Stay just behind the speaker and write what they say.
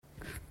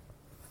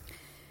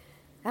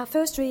Our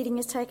first reading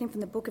is taken from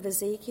the book of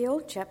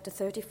Ezekiel, chapter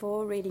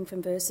 34, reading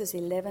from verses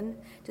 11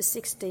 to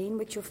 16,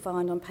 which you'll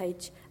find on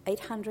page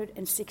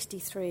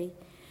 863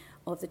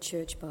 of the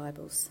Church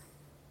Bibles.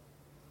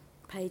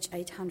 Page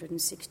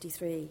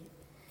 863,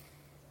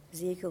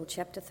 Ezekiel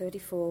chapter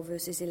 34,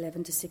 verses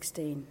 11 to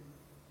 16.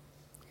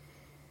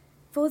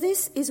 For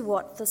this is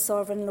what the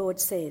Sovereign Lord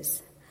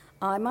says,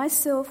 I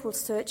myself will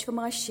search for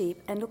my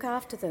sheep and look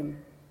after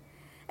them.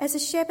 As a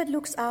shepherd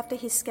looks after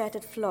his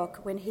scattered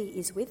flock when he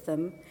is with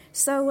them,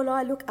 so will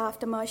I look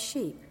after my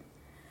sheep.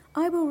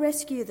 I will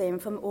rescue them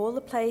from all the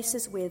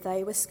places where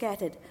they were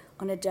scattered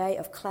on a day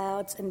of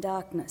clouds and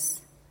darkness.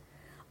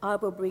 I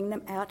will bring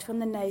them out from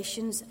the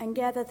nations and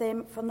gather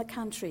them from the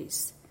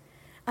countries,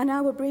 and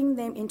I will bring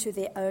them into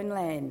their own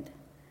land.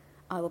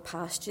 I will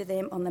pasture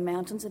them on the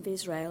mountains of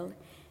Israel,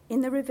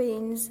 in the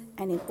ravines,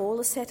 and in all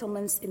the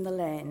settlements in the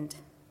land.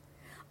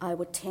 I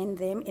will tend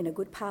them in a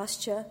good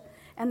pasture,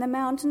 and the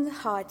mountain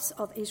heights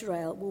of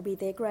Israel will be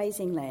their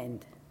grazing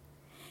land.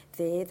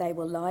 There they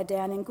will lie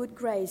down in good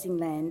grazing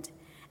land,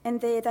 and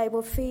there they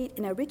will feed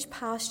in a rich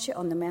pasture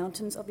on the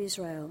mountains of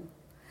Israel.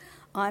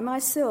 I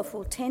myself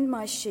will tend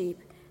my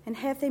sheep and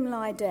have them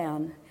lie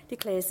down,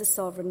 declares the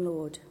Sovereign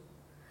Lord.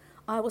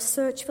 I will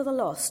search for the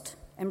lost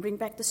and bring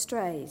back the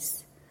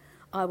strays.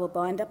 I will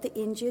bind up the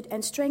injured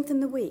and strengthen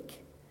the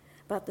weak,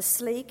 but the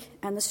sleek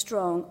and the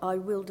strong I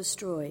will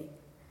destroy.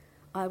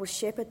 I will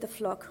shepherd the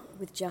flock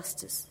with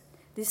justice.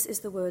 This is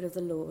the word of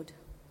the Lord.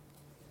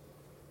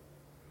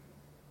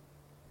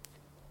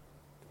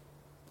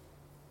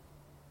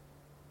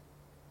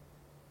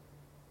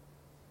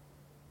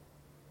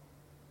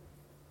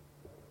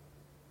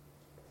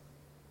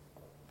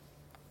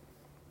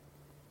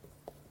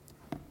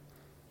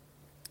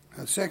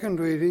 Our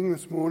second reading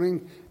this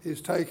morning is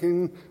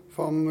taken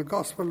from the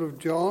Gospel of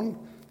John,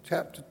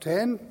 chapter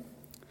 10.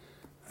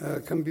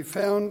 Can be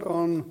found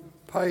on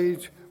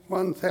page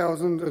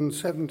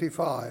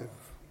 1075.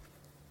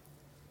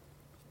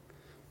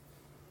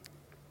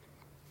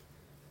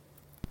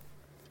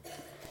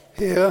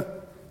 Here,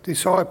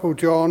 disciple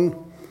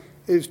John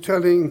is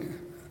telling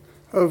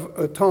of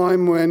a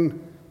time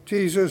when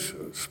Jesus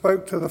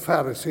spoke to the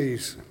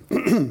Pharisees.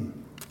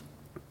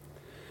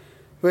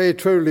 Very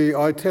truly,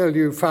 I tell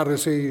you,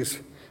 Pharisees,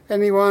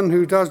 anyone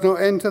who does not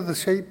enter the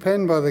sheep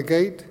pen by the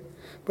gate,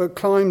 but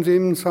climbs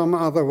in some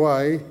other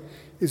way,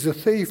 is a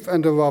thief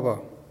and a robber.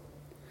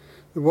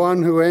 The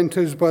one who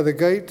enters by the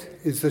gate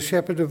is the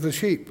shepherd of the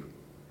sheep.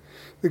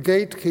 The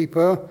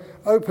gatekeeper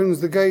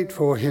opens the gate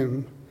for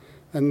him,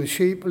 and the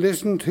sheep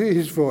listen to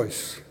his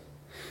voice.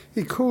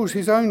 He calls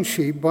his own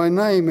sheep by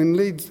name and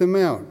leads them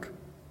out.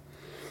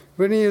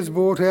 When he has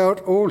brought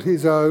out all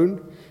his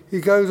own, he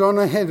goes on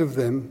ahead of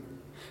them,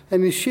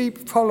 and his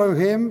sheep follow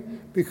him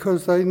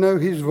because they know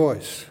his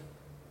voice.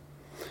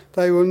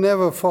 They will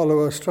never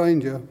follow a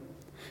stranger.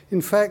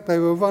 In fact, they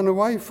will run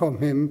away from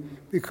him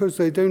because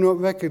they do not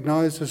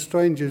recognize a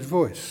stranger's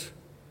voice.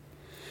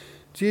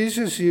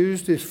 Jesus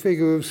used this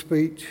figure of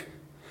speech,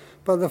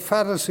 but the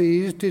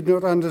Pharisees did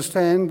not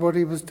understand what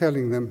he was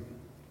telling them.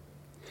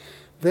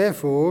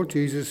 Therefore,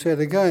 Jesus said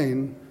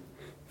again,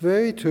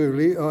 very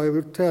truly I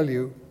will tell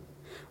you,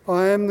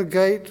 I am the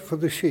gate for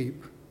the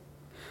sheep.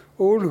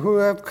 All who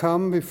have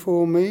come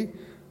before me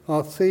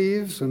are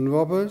thieves and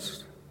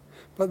robbers,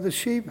 but the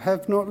sheep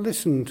have not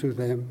listened to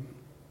them.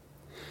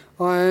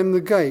 I am the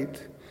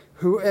gate.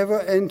 Whoever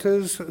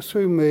enters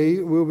through me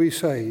will be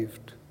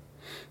saved.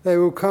 They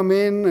will come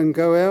in and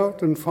go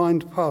out and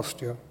find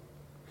pasture.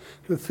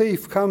 The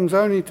thief comes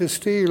only to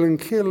steal and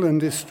kill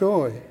and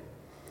destroy.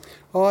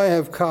 I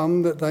have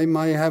come that they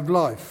may have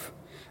life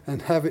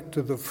and have it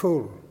to the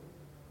full.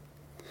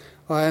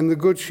 I am the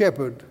good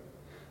shepherd.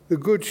 The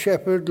good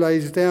shepherd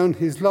lays down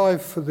his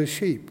life for the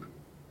sheep.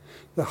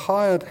 The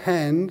hired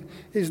hand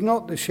is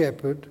not the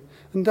shepherd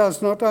and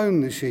does not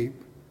own the sheep.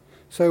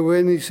 So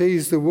when he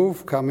sees the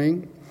wolf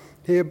coming,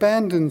 he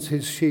abandons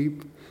his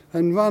sheep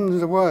and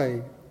runs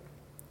away.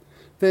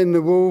 Then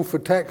the wolf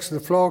attacks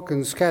the flock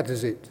and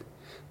scatters it.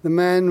 The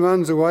man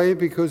runs away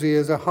because he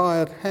has a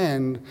hired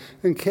hand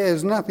and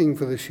cares nothing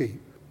for the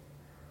sheep.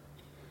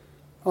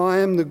 I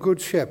am the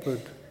good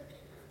shepherd.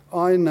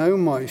 I know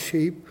my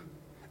sheep,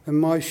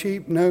 and my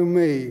sheep know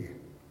me.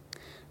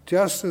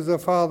 Just as the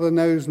Father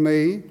knows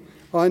me,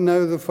 I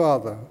know the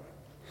Father,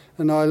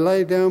 and I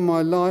lay down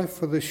my life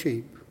for the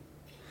sheep.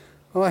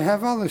 I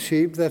have other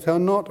sheep that are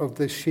not of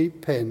this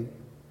sheep pen.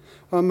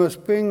 I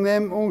must bring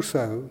them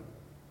also.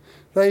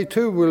 They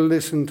too will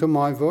listen to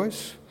my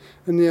voice,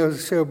 and there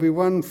shall be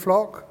one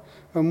flock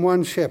and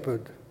one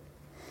shepherd.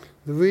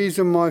 The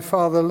reason my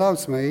Father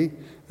loves me,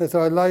 that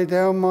I lay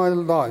down my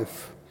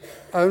life,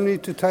 only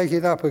to take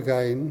it up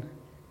again.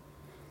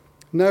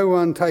 No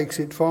one takes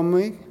it from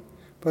me,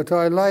 but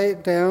I lay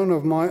it down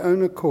of my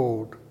own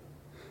accord.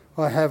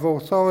 I have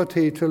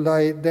authority to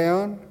lay it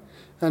down,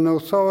 and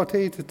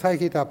authority to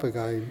take it up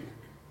again.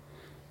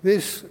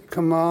 This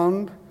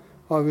command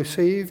I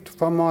received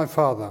from my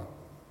Father.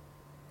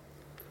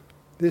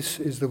 This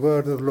is the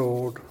word of the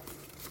Lord.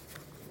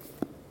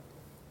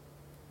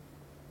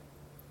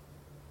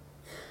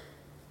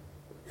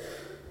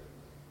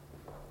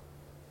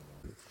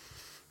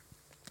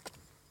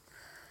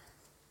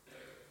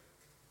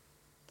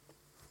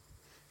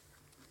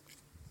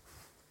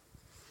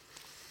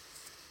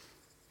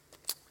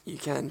 You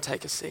can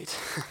take a seat.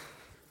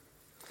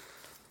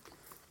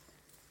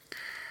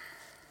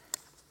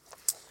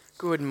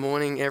 Good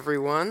morning,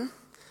 everyone.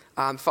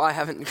 If I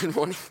haven't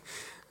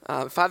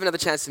had a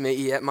chance to meet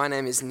you yet, my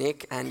name is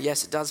Nick, and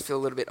yes, it does feel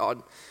a little bit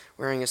odd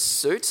wearing a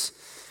suit.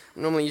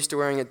 I'm normally used to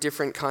wearing a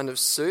different kind of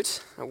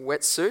suit, a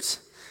wetsuit,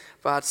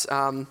 but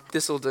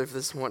this will do for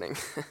this morning.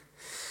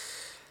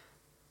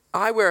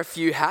 I wear a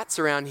few hats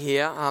around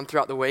here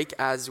throughout the week,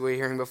 as we were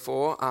hearing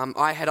before.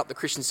 I head up the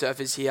Christian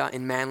Surfers here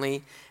in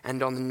Manly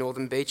and on the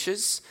Northern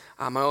Beaches.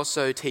 I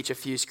also teach a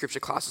few scripture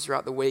classes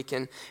throughout the week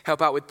and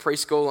help out with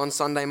preschool on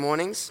Sunday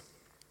mornings.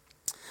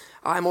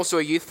 I'm also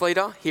a youth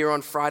leader here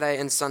on Friday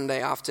and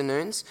Sunday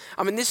afternoons.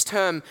 In this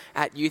term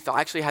at youth,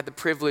 I actually had the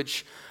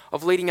privilege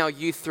of leading our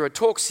youth through a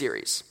talk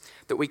series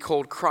that we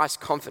called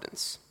Christ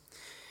Confidence.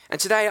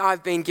 And today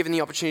I've been given the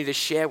opportunity to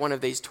share one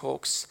of these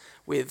talks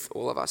with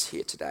all of us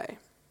here today.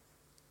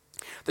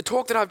 The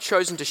talk that I've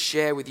chosen to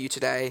share with you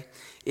today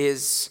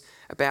is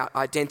about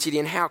identity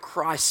and how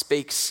Christ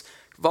speaks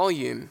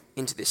volume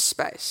into this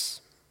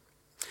space.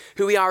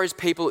 Who we are as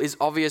people is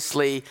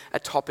obviously a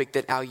topic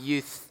that our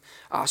youth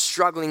are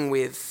struggling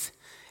with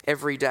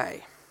every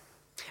day.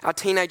 Our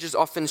teenagers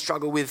often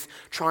struggle with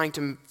trying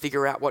to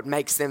figure out what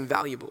makes them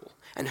valuable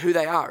and who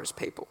they are as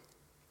people.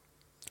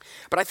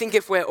 But I think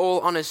if we're all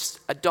honest,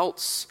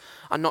 adults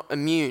are not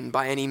immune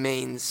by any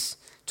means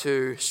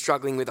to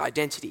struggling with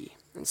identity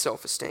and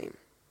self-esteem.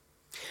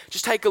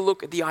 Just take a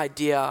look at the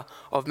idea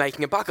of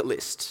making a bucket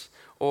list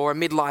or a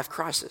midlife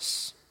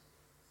crisis.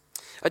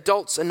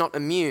 Adults are not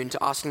immune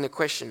to asking the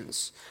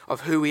questions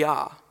of who we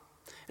are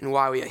and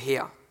why we are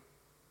here.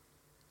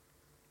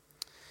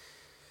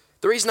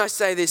 The reason I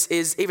say this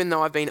is even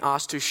though I've been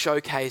asked to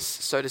showcase,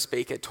 so to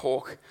speak, a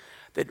talk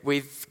that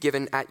we've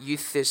given at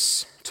youth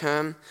this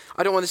term,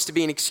 I don't want this to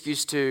be an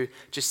excuse to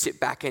just sit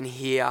back and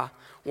hear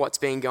what's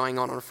been going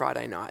on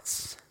Friday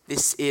nights.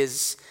 This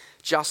is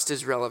just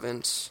as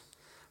relevant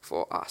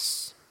for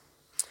us.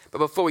 But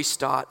before we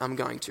start, I'm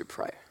going to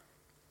pray.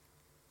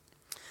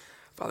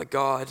 Father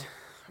God,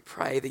 I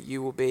pray that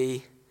you will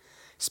be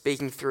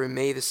speaking through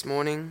me this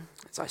morning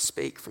as I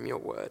speak from your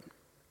word.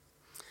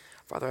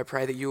 Father, I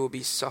pray that you will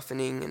be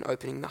softening and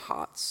opening the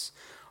hearts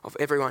of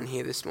everyone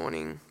here this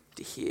morning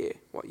to hear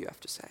what you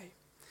have to say.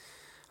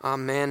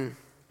 Amen.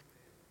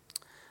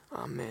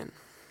 Amen.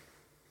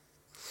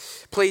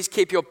 Please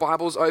keep your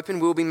Bibles open.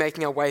 We'll be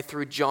making our way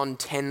through John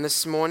 10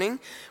 this morning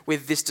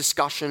with this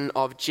discussion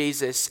of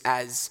Jesus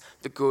as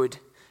the Good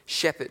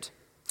Shepherd.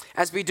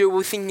 As we do,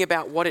 we're thinking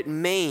about what it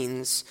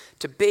means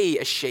to be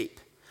a sheep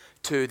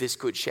to this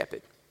Good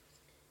Shepherd.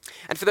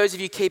 And for those of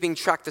you keeping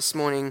track this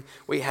morning,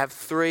 we have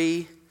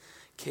 3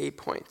 key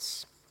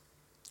points.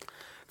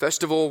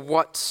 First of all,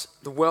 what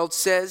the world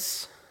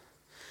says.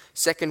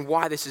 Second,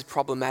 why this is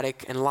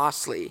problematic. And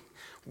lastly,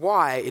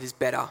 why it is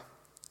better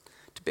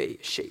to be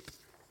a sheep.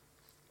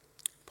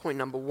 Point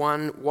number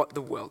 1, what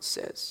the world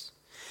says.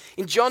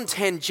 In John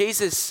 10,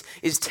 Jesus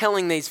is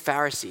telling these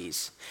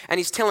Pharisees, and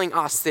he's telling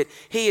us that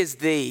he is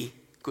the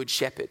Good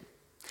Shepherd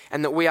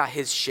and that we are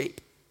his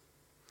sheep.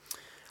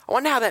 I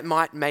wonder how that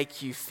might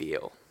make you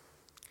feel.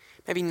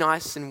 Maybe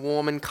nice and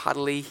warm and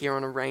cuddly here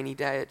on a rainy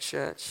day at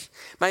church.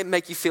 Might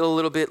make you feel a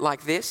little bit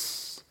like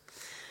this.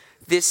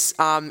 This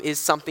is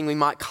something we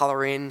might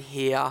colour in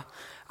here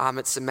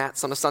at St.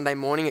 Matt's on a Sunday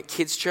morning at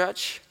kids'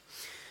 church.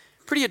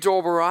 Pretty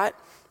adorable, right?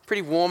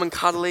 Pretty warm and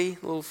cuddly,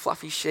 little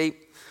fluffy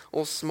sheep,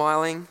 all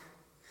smiling.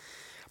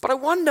 But I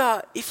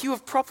wonder if you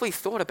have properly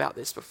thought about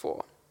this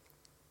before,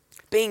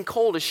 being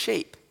called a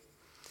sheep.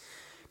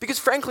 Because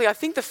frankly, I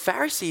think the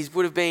Pharisees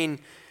would have been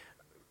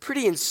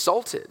pretty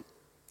insulted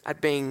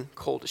at being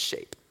called a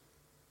sheep.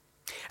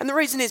 And the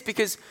reason is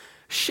because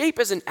sheep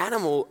as an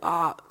animal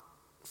are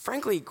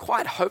frankly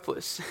quite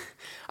hopeless.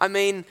 I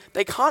mean,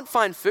 they can't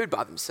find food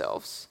by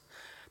themselves.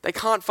 They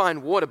can't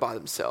find water by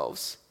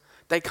themselves.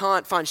 They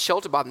can't find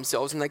shelter by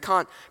themselves, and they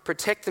can't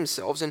protect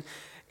themselves. And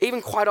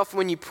even quite often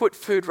when you put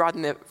food right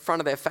in the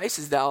front of their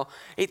faces, they'll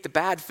eat the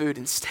bad food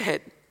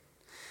instead.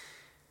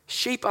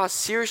 Sheep are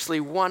seriously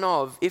one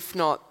of, if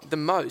not the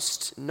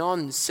most,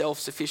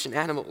 non-self-sufficient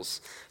animals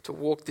to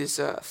walk this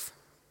earth.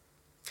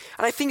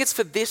 And I think it's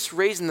for this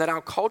reason that our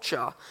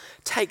culture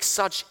takes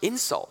such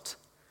insult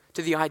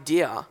to the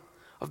idea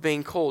of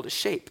being called a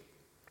sheep.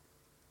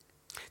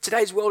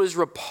 Today's world is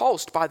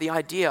repulsed by the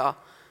idea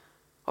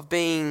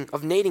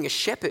of needing a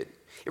shepherd.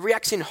 It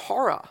reacts in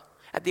horror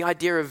at the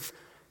idea of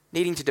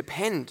needing to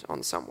depend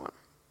on someone.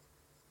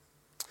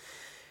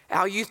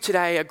 Our youth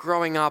today are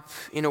growing up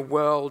in a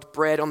world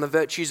bred on the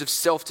virtues of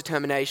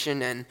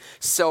self-determination and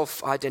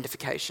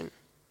self-identification.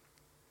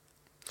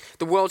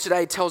 The world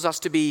today tells us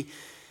to be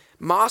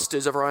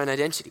masters of our own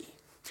identity.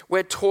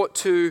 We're taught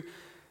to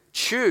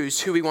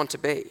choose who we want to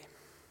be.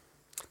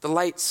 The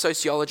late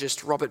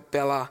sociologist Robert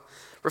Bellah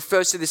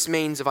refers to this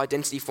means of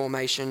identity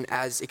formation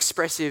as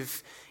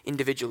expressive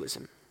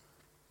individualism.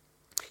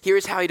 Here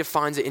is how he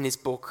defines it in his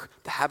book,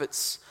 The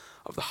Habits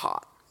of the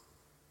Heart.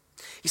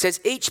 He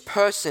says, each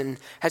person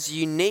has a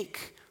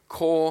unique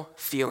core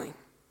feeling,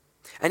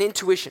 an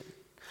intuition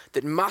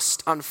that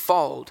must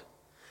unfold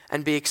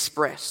and be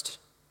expressed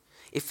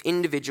if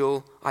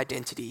individual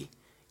identity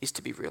is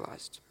to be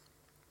realized.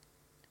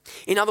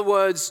 In other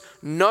words,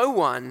 no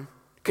one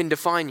can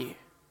define you.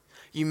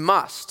 You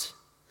must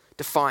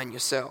define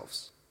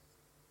yourselves.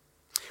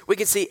 We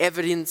can see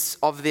evidence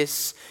of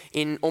this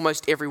in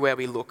almost everywhere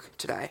we look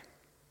today.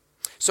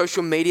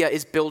 Social media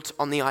is built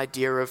on the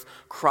idea of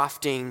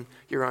crafting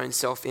your own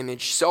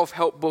self-image.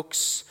 Self-help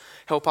books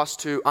help us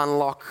to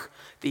unlock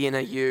the inner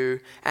you,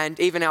 and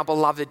even our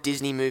beloved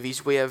Disney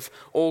movies we have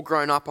all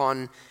grown up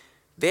on,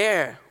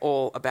 they're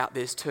all about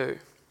this too.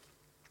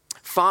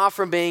 Far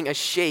from being a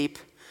sheep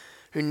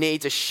who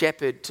needs a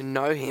shepherd to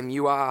know him,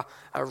 you are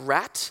a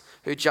rat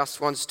who just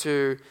wants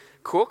to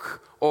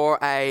cook, or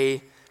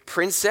a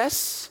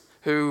princess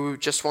who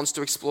just wants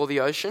to explore the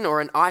ocean,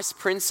 or an ice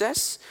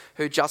princess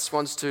who just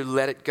wants to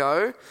let it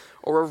go,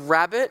 or a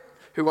rabbit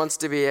who wants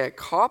to be a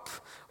cop,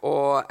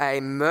 or a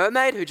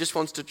mermaid who just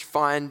wants to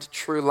find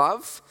true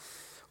love,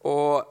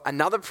 or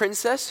another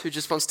princess who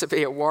just wants to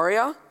be a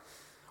warrior,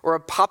 or a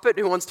puppet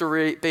who wants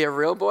to be a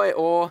real boy,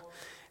 or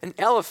an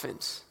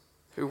elephant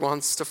who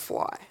wants to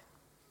fly.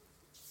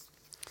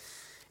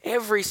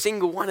 Every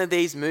single one of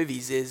these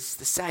movies is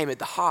the same at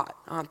the heart,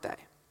 aren't they?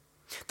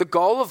 The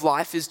goal of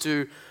life is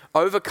to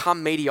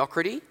overcome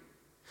mediocrity,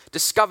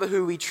 discover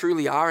who we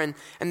truly are, and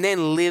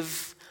then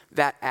live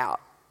that out.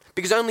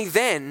 Because only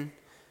then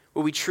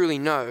will we truly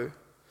know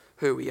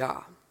who we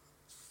are.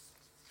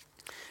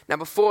 Now,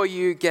 before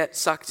you get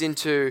sucked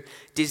into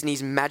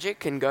Disney's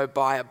magic and go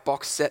buy a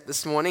box set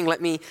this morning,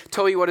 let me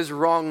tell you what is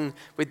wrong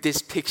with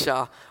this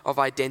picture of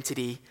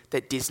identity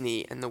that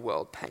Disney and the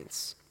world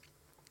paints.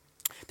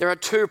 There are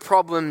two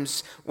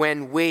problems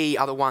when we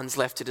are the ones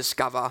left to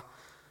discover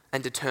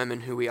and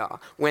determine who we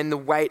are, when the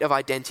weight of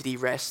identity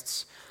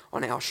rests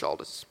on our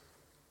shoulders.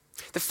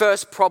 The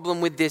first problem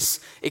with this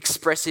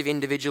expressive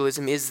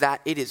individualism is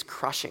that it is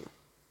crushing.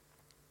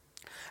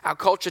 Our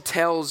culture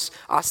tells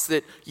us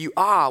that you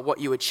are what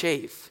you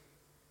achieve.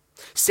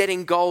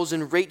 Setting goals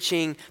and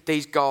reaching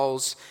these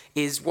goals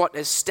is what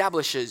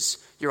establishes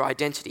your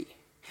identity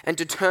and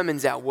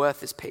determines our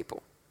worth as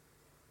people.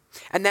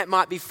 And that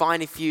might be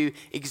fine if you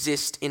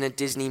exist in a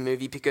Disney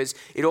movie, because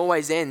it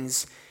always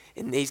ends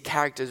in these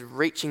characters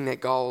reaching their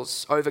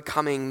goals,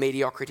 overcoming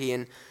mediocrity,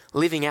 and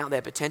living out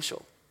their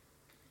potential.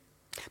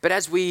 But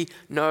as we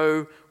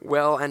know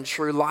well and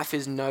true, life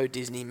is no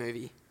Disney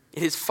movie.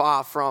 It is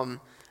far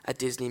from a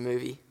Disney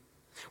movie.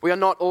 We are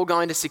not all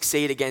going to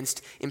succeed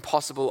against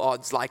impossible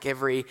odds like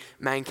every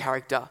main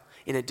character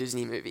in a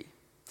Disney movie.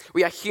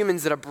 We are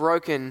humans that are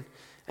broken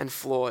and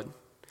flawed,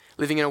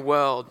 living in a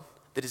world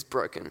that is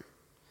broken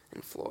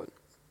and flawed.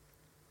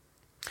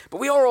 But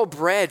we are all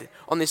bred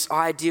on this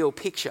ideal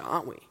picture,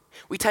 aren't we?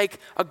 We take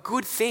a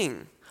good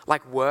thing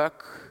like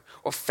work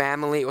or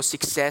family or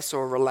success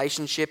or a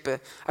relationship,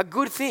 a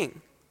good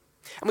thing,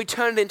 and we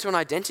turn it into an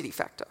identity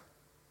factor.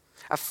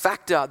 A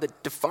factor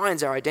that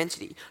defines our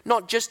identity.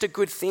 Not just a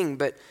good thing,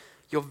 but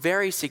your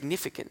very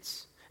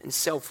significance and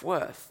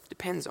self-worth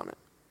depends on it.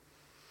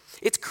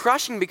 It's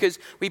crushing because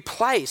we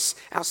place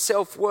our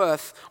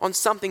self-worth on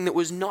something that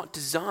was not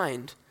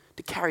designed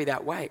to carry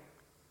that weight.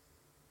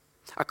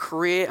 A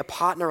career, a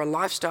partner, a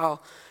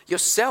lifestyle,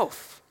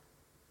 yourself.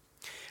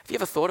 Have you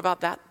ever thought about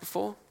that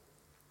before?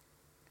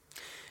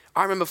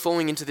 I remember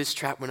falling into this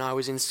trap when I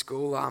was in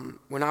school.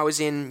 When I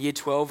was in year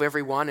 12,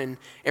 everyone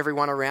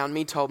around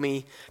me told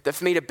me that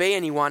for me to be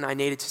anyone, I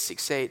needed to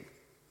succeed.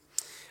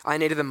 I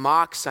needed the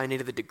marks, I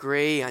needed the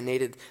degree, I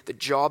needed the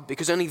job,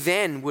 because only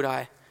then would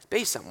I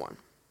be someone.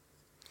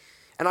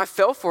 And I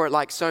fell for it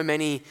like so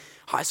many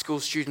high school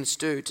students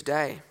do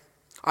today.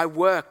 I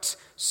worked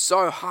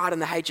so hard in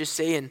the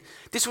HSC, and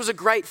this was a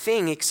great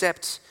thing,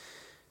 except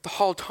the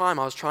whole time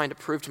I was trying to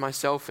prove to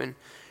myself and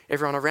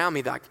everyone around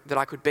me that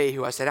I could be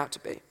who I set out to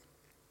be.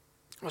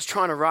 I was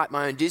trying to write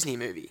my own Disney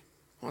movie,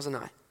 wasn't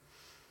I?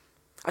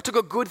 I took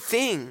a good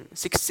thing,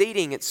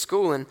 succeeding at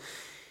school, and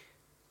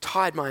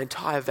tied my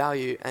entire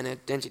value and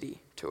identity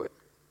to it.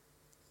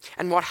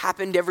 And what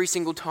happened every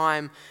single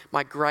time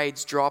my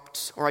grades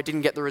dropped or I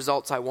didn't get the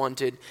results I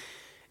wanted,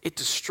 it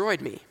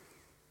destroyed me.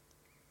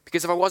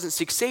 Because if I wasn't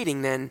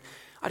succeeding, then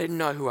I didn't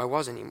know who I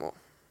was anymore.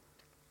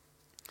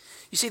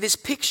 You see, this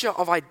picture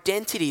of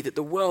identity that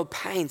the world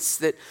paints,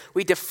 that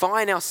we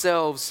define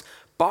ourselves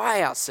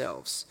by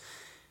ourselves,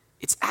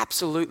 it's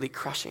absolutely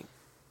crushing.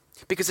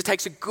 Because it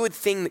takes a good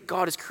thing that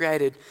God has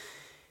created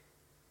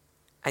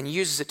and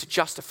uses it to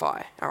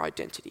justify our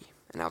identity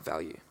and our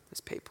value as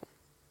people.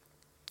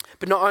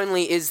 But not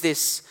only is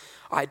this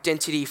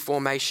identity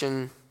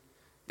formation,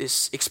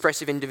 this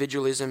expressive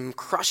individualism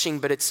crushing,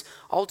 but it's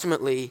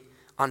ultimately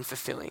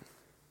unfulfilling.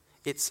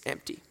 It's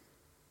empty.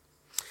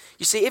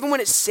 You see, even when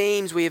it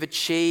seems we have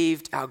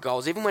achieved our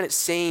goals, even when it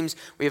seems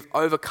we have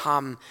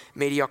overcome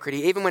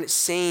mediocrity, even when it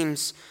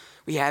seems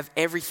we have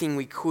everything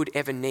we could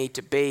ever need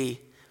to be,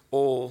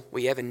 all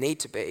we ever need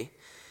to be,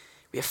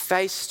 we are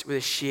faced with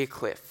a sheer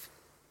cliff.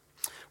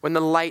 When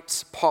the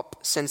late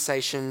pop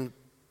sensation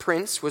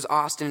Prince was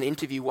asked in an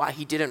interview why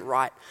he didn't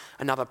write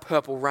another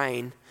Purple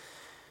Rain,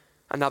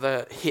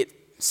 another hit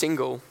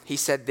single, he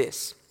said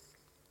this: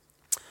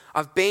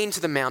 I've been to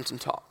the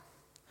mountaintop.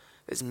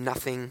 There's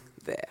nothing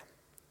there.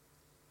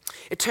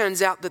 It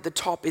turns out that the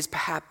top is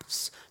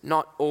perhaps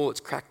not all it's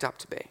cracked up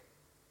to be.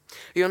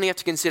 You only have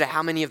to consider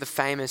how many of the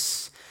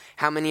famous,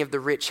 how many of the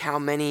rich, how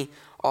many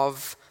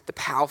of the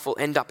powerful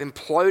end up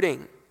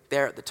imploding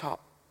there at the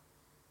top.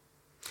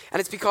 And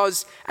it's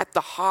because at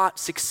the heart,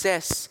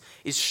 success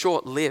is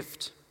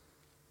short-lived,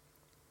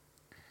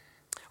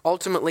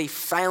 ultimately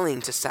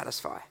failing to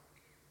satisfy.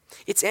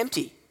 It's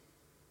empty.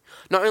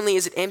 Not only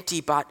is it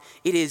empty, but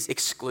it is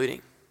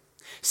excluding.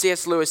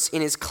 C.S. Lewis,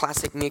 in his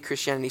classic Mere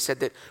Christianity, said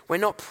that we're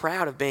not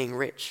proud of being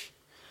rich.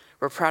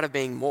 We're proud of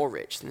being more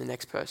rich than the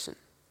next person.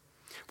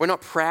 We're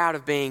not proud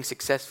of being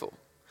successful.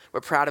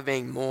 We're proud of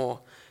being more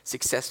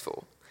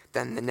successful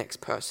than the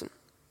next person.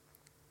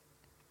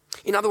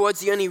 In other words,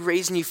 the only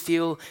reason you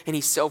feel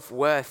any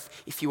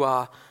self-worth if you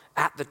are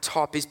at the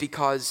top is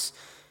because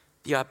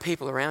the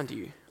people around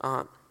you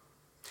aren't.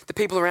 The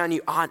people around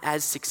you aren't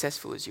as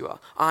successful as you are,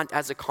 aren't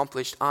as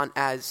accomplished, aren't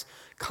as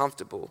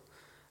comfortable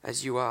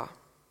as you are.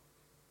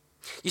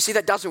 You see,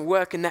 that doesn't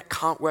work, and that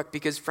can't work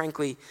because,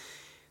 frankly,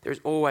 there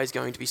is always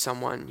going to be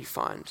someone you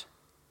find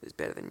that's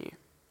better than you.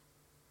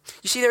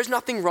 You see, there's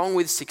nothing wrong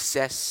with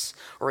success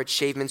or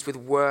achievements, with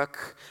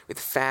work, with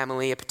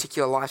family, a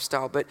particular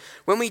lifestyle. But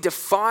when we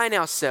define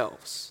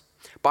ourselves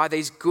by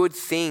these good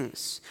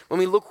things, when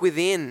we look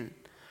within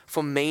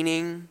for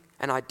meaning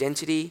and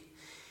identity,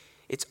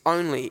 it's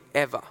only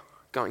ever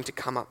going to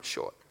come up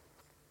short.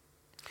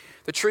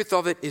 The truth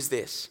of it is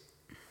this: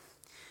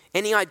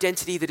 any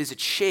identity that is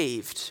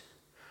achieved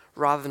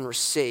rather than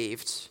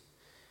received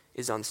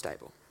is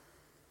unstable.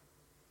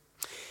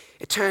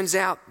 It turns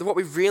out that what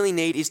we really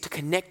need is to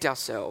connect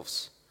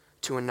ourselves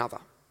to another.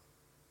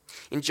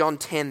 In John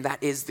 10,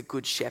 that is the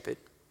Good Shepherd.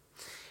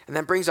 And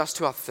that brings us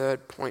to our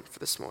third point for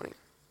this morning.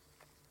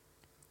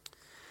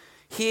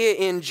 Here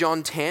in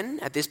John 10,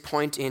 at this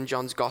point in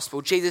John's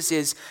Gospel, Jesus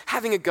is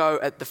having a go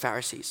at the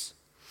Pharisees.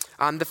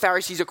 The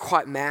Pharisees are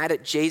quite mad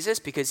at Jesus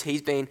because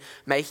he's been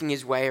making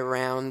his way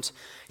around,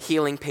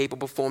 healing people,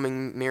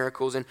 performing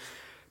miracles. And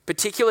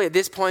particularly at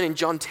this point in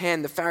John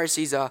 10, the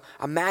Pharisees are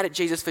mad at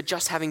Jesus for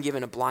just having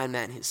given a blind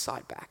man his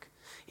sight back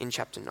in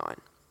chapter 9.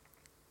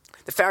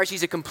 The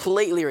Pharisees are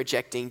completely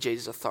rejecting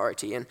Jesus'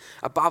 authority, and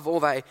above all,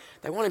 they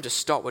want him to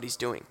stop what he's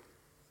doing.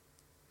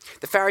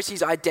 The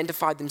Pharisees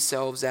identified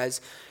themselves as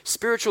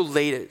spiritual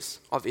leaders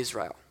of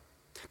Israel.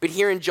 But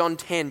here in John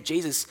 10,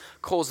 Jesus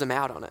calls them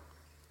out on it.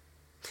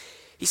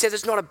 He says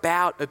it's not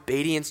about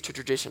obedience to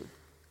tradition.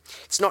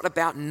 It's not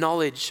about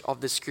knowledge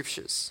of the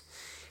scriptures.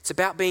 It's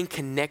about being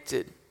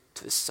connected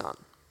to the Son.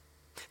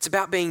 It's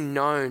about being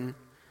known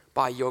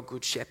by your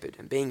good shepherd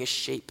and being a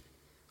sheep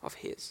of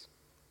his.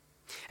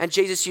 And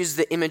Jesus uses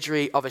the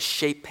imagery of a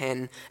sheep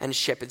pen and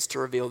shepherds to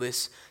reveal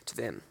this to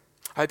them.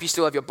 I hope you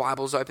still have your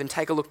Bibles open.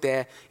 Take a look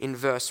there in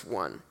verse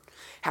 1.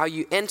 How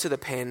you enter the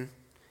pen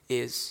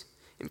is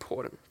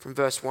important. From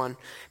verse 1,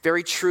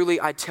 very truly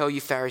I tell you,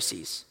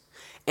 Pharisees,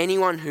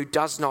 anyone who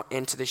does not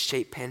enter the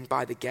sheep pen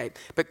by the gate,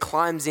 but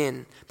climbs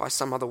in by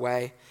some other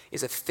way,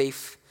 is a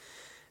thief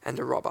and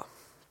a robber.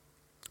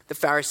 The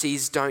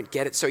Pharisees don't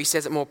get it, so he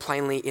says it more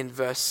plainly in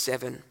verse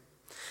 7.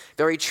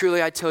 Very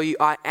truly I tell you,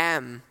 I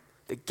am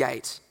the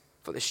gate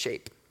for the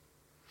sheep.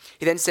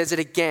 He then says it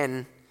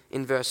again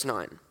in verse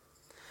 9.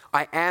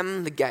 I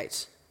am the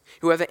gate.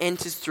 Whoever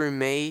enters through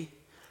me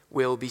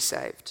will be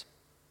saved.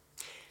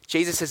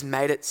 Jesus has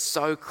made it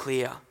so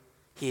clear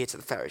here to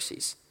the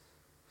Pharisees.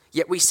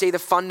 Yet we see the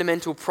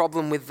fundamental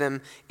problem with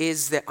them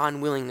is their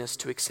unwillingness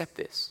to accept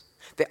this.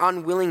 Their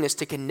unwillingness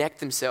to connect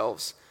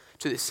themselves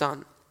to the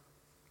Son.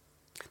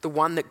 The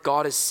one that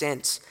God has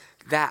sent,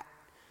 that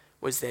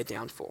was their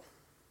downfall.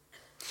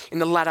 In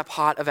the latter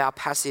part of our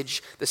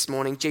passage this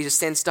morning, Jesus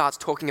then starts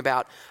talking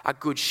about a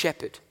good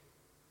shepherd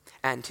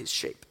and his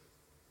sheep.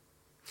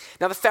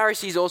 Now, the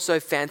Pharisees also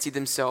fancied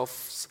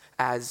themselves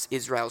as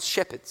Israel's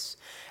shepherds,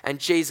 and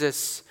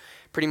Jesus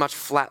pretty much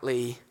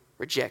flatly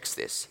rejects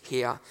this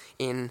here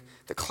in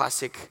the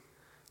classic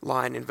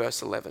line in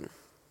verse 11.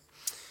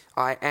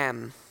 I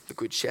am the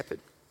good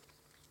shepherd.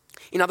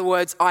 In other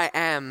words, I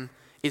am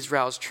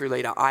Israel's true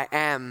leader. I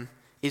am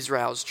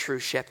Israel's true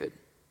shepherd.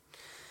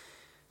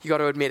 You got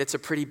to admit, it's a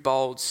pretty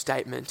bold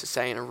statement to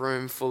say in a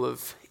room full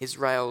of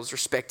Israel's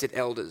respected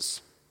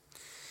elders.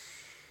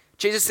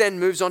 Jesus then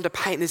moves on to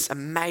paint this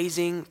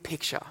amazing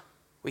picture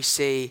we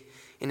see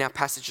in our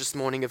passage this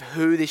morning of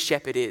who this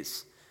shepherd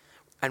is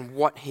and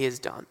what he has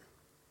done.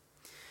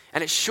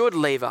 And it should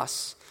leave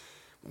us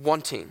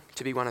wanting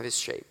to be one of his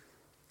sheep.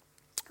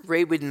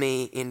 Read with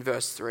me in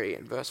verse 3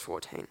 and verse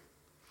 14.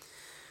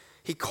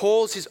 He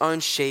calls his own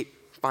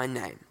sheep by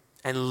name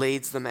and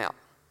leads them out.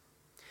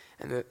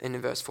 And in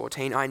verse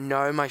 14, I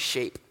know my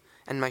sheep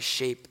and my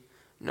sheep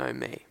know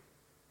me.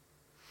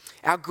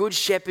 Our good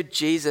shepherd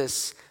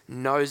Jesus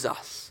knows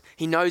us.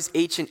 He knows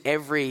each and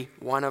every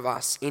one of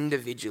us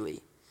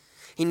individually.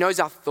 He knows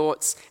our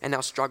thoughts and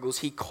our struggles.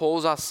 He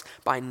calls us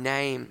by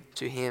name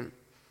to him.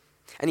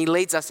 And he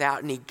leads us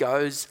out and he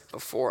goes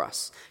before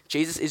us.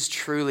 Jesus is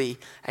truly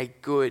a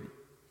good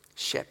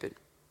shepherd.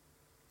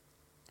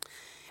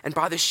 And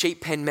by the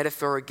sheep pen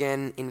metaphor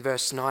again in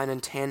verse 9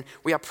 and 10,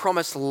 we are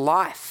promised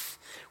life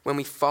when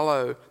we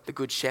follow the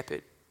Good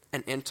Shepherd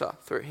and enter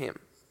through him.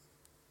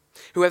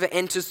 Whoever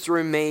enters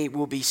through me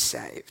will be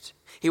saved.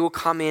 He will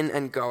come in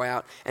and go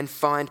out and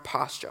find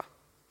pasture.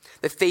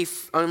 The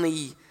thief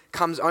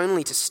comes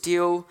only to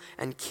steal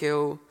and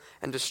kill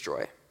and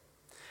destroy.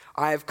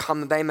 I have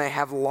come that they may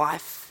have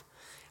life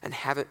and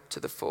have it to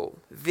the full.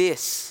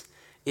 This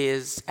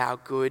is our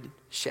Good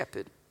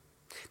Shepherd.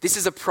 This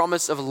is a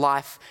promise of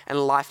life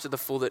and life to the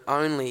full that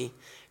only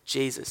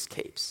Jesus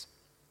keeps.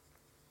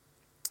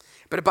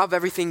 But above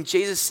everything,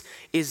 Jesus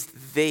is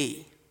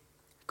the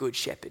Good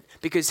Shepherd,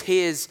 because he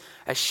is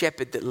a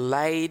shepherd that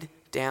laid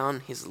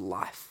down his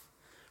life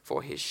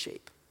for his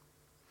sheep.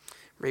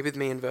 Read with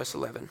me in verse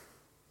 11.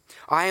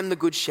 I am the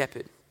Good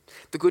Shepherd.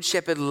 The Good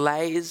Shepherd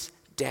lays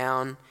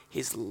down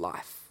his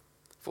life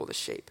for the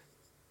sheep.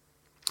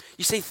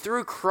 You see,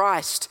 through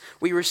Christ,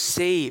 we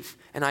receive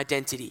an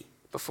identity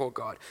before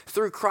God.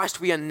 Through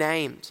Christ, we are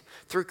named.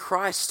 Through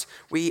Christ,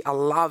 we are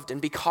loved.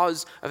 And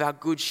because of our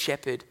Good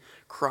Shepherd,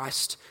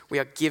 Christ, we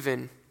are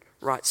given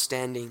right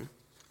standing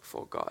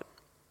before God.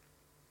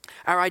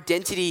 Our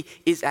identity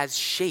is as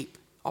sheep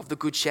of the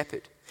Good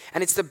Shepherd.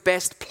 And it's the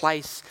best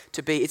place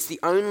to be. It's the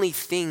only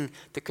thing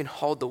that can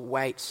hold the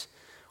weight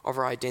of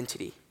our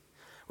identity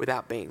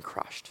without being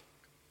crushed.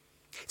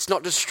 It's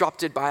not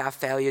disrupted by our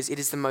failures. It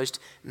is the most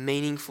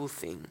meaningful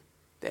thing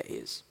there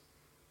is.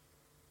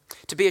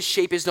 To be a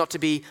sheep is not to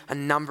be a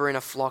number in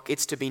a flock.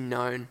 It's to be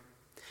known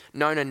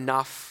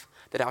enough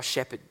that our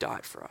shepherd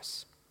died for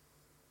us.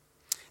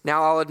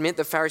 Now, I'll admit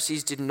the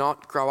Pharisees did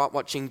not grow up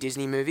watching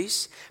Disney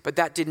movies, but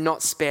that did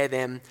not spare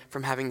them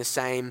from having the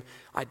same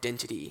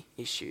identity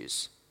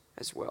issues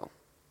as well.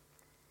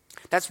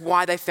 That's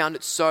why they found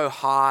it so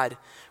hard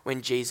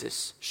when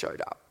Jesus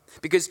showed up.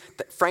 Because,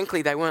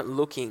 frankly, they weren't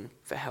looking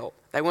for help.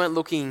 They weren't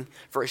looking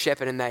for a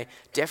shepherd, and they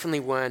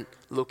definitely weren't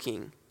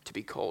looking to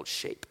be called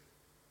sheep.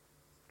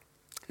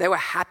 They were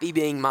happy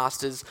being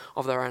masters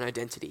of their own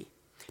identity,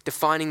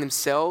 defining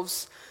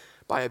themselves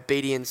by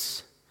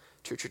obedience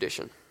to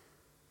tradition.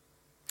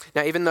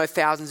 Now, even though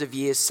thousands of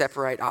years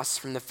separate us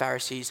from the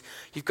Pharisees,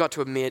 you've got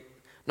to admit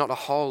not a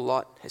whole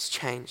lot has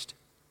changed.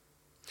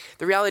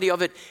 The reality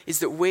of it is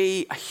that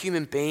we are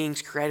human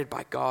beings created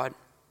by God.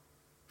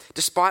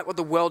 Despite what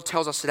the world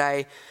tells us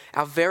today,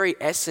 our very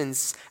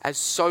essence as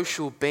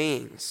social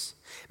beings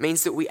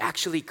means that we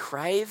actually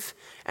crave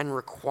and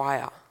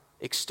require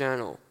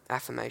external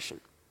affirmation.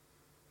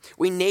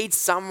 We need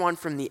someone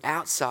from the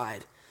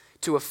outside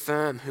to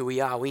affirm who we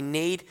are. We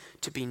need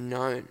to be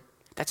known.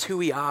 That's who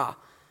we are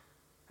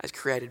as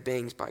created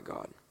beings by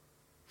God.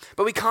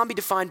 But we can't be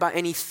defined by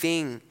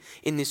anything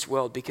in this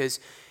world because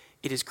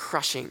it is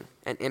crushing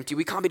and empty.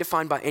 We can't be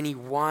defined by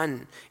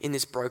anyone in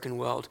this broken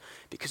world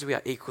because we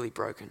are equally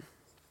broken.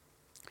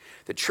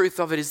 The truth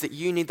of it is that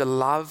you need the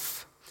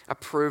love,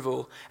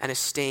 approval, and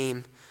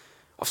esteem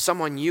of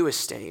someone you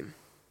esteem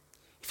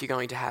if you're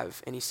going to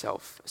have any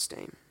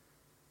self-esteem.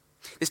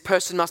 This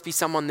person must be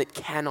someone that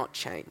cannot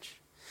change.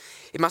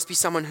 It must be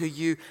someone who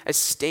you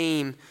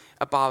esteem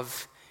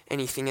above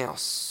anything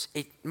else.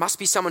 It must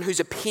be someone whose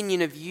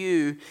opinion of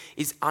you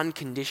is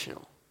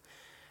unconditional.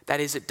 That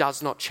is, it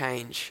does not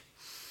change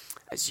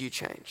as you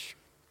change.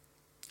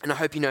 And I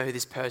hope you know who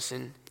this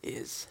person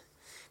is.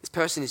 This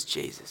person is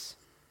Jesus.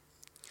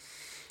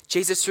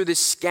 Jesus, through this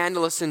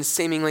scandalous and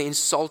seemingly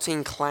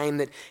insulting claim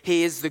that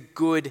he is the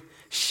good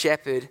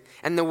shepherd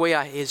and that we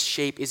are his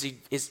sheep,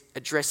 is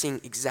addressing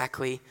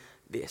exactly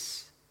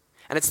this.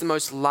 And it's the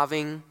most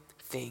loving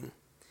thing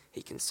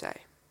he can say.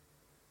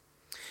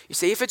 You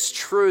see, if it's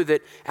true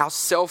that our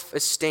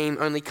self-esteem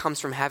only comes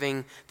from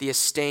having the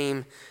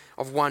esteem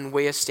of one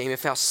we esteem,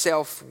 if our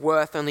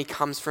self-worth only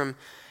comes from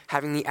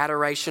having the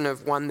adoration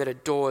of one that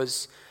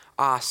adores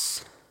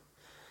us,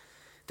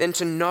 then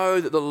to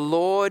know that the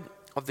Lord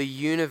of the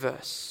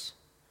universe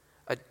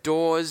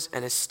adores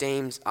and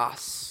esteems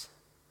us,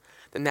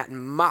 then that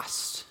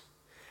must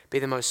be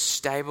the most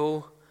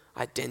stable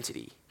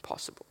identity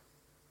possible.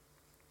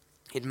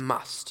 It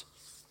must.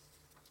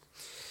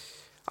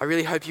 I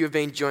really hope you have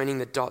been joining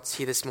the dots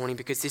here this morning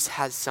because this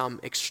has some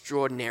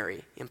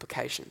extraordinary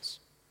implications.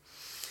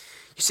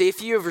 You see,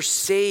 if you have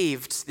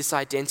received this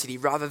identity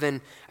rather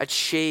than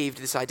achieved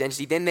this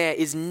identity, then there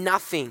is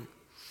nothing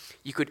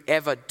you could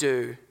ever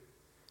do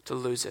to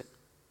lose it.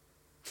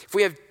 If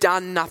we have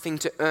done nothing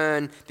to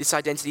earn this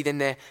identity, then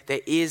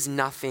there is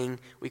nothing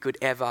we could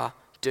ever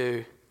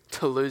do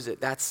to lose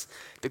it. That's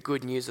the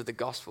good news of the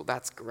gospel.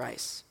 That's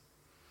grace.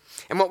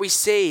 And what we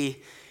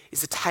see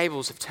is the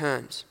tables have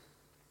turned.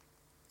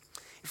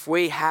 If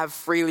we have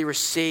freely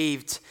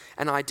received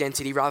an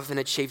identity rather than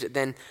achieved it,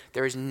 then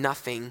there is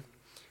nothing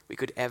we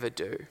could ever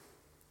do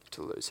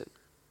to lose it.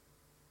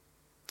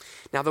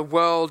 Now, the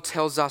world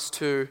tells us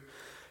to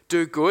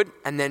do good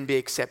and then be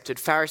accepted.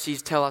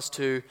 Pharisees tell us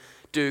to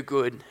do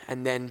good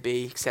and then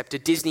be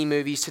accepted. Disney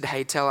movies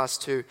today tell us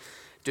to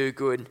do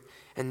good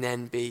and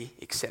then be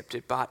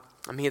accepted. But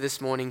I'm here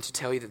this morning to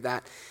tell you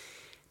that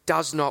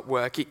does not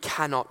work. It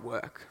cannot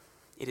work.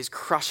 It is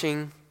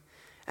crushing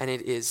and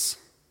it is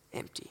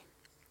empty.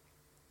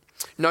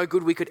 No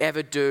good we could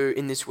ever do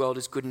in this world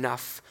is good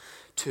enough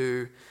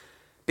to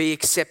be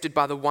accepted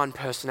by the one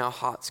person our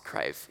hearts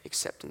crave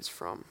acceptance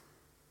from.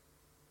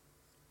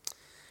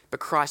 But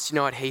Christ, you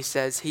know what he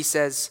says? He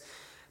says,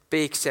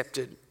 be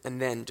accepted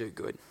and then do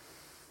good.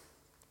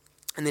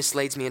 And this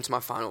leads me into my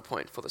final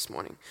point for this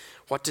morning.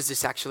 What does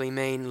this actually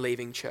mean,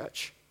 leaving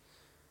church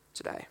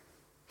today?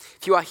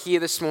 If you are here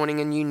this morning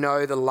and you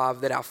know the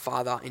love that our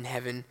Father in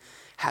heaven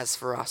has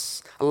for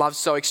us, a love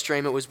so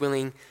extreme it was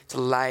willing to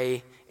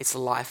lay its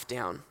life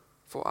down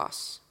for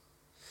us.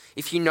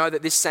 If you know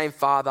that this same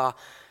Father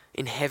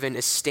in heaven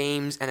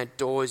esteems and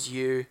adores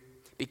you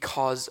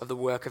because of the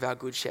work of our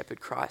Good Shepherd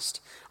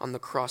Christ on the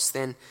cross,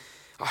 then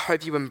I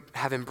hope you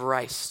have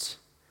embraced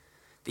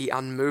the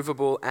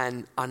unmovable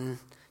and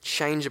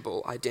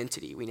unchangeable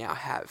identity we now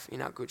have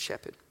in our Good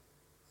Shepherd.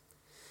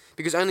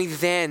 Because only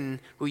then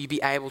will you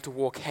be able to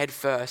walk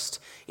headfirst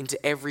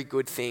into every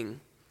good thing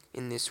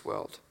in this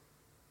world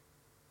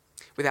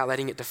without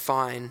letting it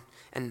define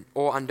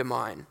or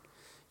undermine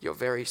your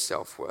very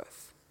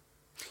self-worth.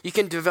 You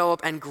can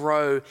develop and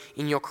grow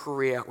in your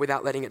career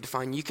without letting it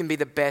define you. You can be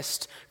the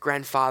best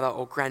grandfather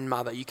or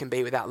grandmother you can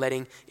be without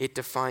letting it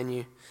define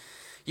you.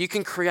 You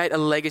can create a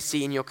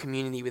legacy in your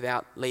community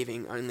without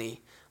leaving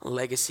only a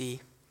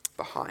legacy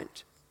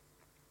behind.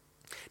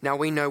 Now,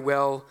 we know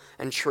well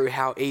and true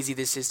how easy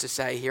this is to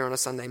say here on a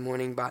Sunday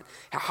morning, but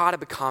how hard it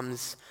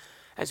becomes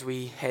as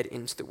we head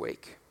into the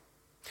week.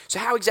 So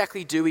how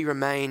exactly do we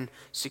remain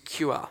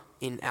secure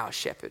in our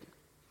shepherd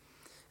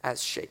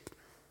as sheep?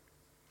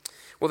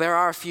 Well, there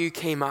are a few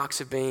key marks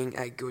of being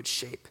a good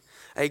sheep.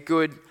 A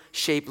good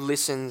sheep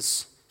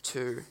listens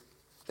to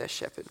their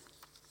shepherd.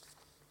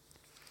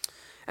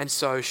 And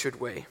so should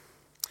we.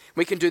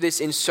 We can do this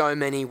in so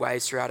many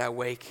ways throughout our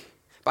week.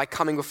 By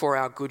coming before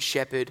our good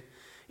shepherd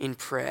in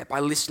prayer, by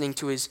listening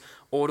to his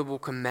audible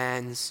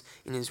commands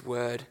in his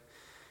word,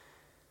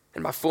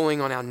 and by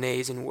falling on our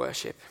knees in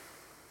worship.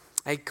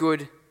 A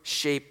good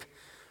sheep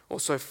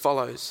also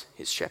follows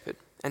his shepherd,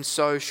 and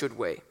so should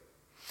we.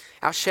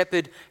 Our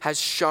shepherd has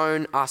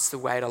shown us the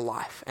way to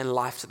life and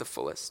life to the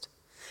fullest.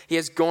 He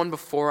has gone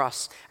before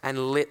us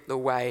and lit the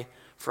way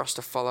for us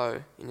to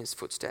follow in his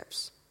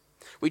footsteps.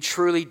 We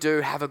truly do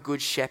have a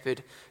good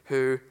shepherd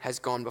who has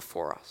gone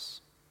before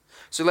us.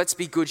 So let's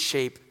be good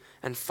sheep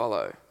and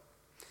follow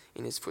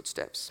in his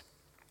footsteps.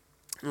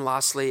 And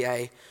lastly,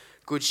 a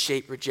good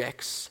sheep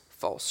rejects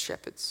false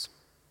shepherds.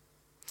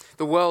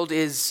 The world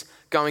is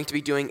going to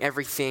be doing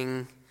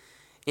everything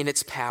in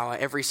its power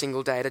every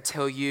single day to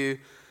tell you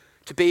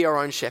to be your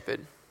own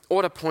shepherd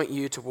or to point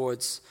you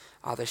towards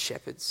other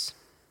shepherds.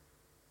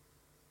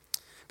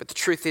 But the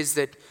truth is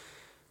that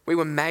we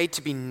were made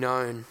to be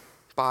known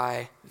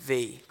by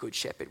the Good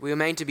Shepherd. We were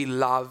made to be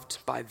loved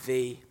by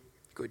the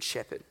Good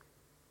Shepherd.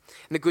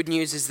 And the good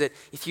news is that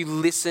if you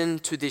listen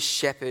to this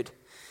shepherd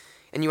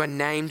and you are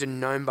named and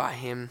known by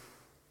him,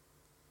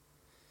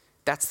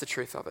 that's the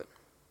truth of it.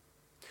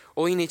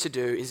 All you need to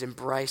do is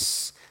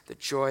embrace the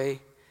joy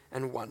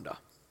and wonder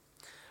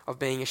of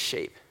being a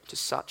sheep to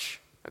such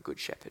a good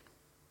shepherd.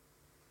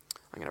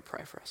 I'm going to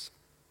pray for us.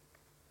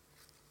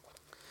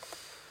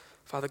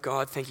 Father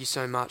God, thank you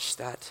so much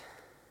that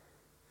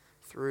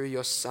through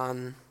your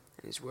Son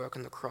and his work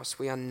on the cross,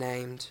 we are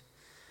named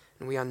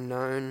and we are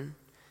known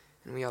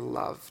and we are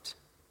loved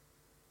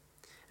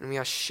and we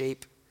are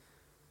sheep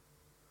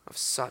of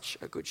such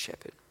a good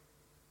shepherd.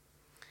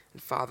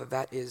 And Father,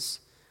 that is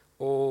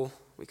all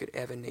we could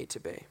ever need to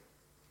be.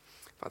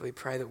 Father, we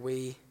pray that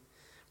we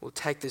will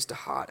take this to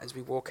heart as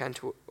we walk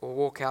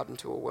out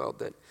into a world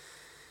that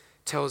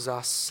tells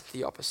us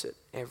the opposite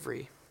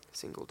every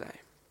single day.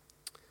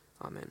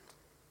 Amen.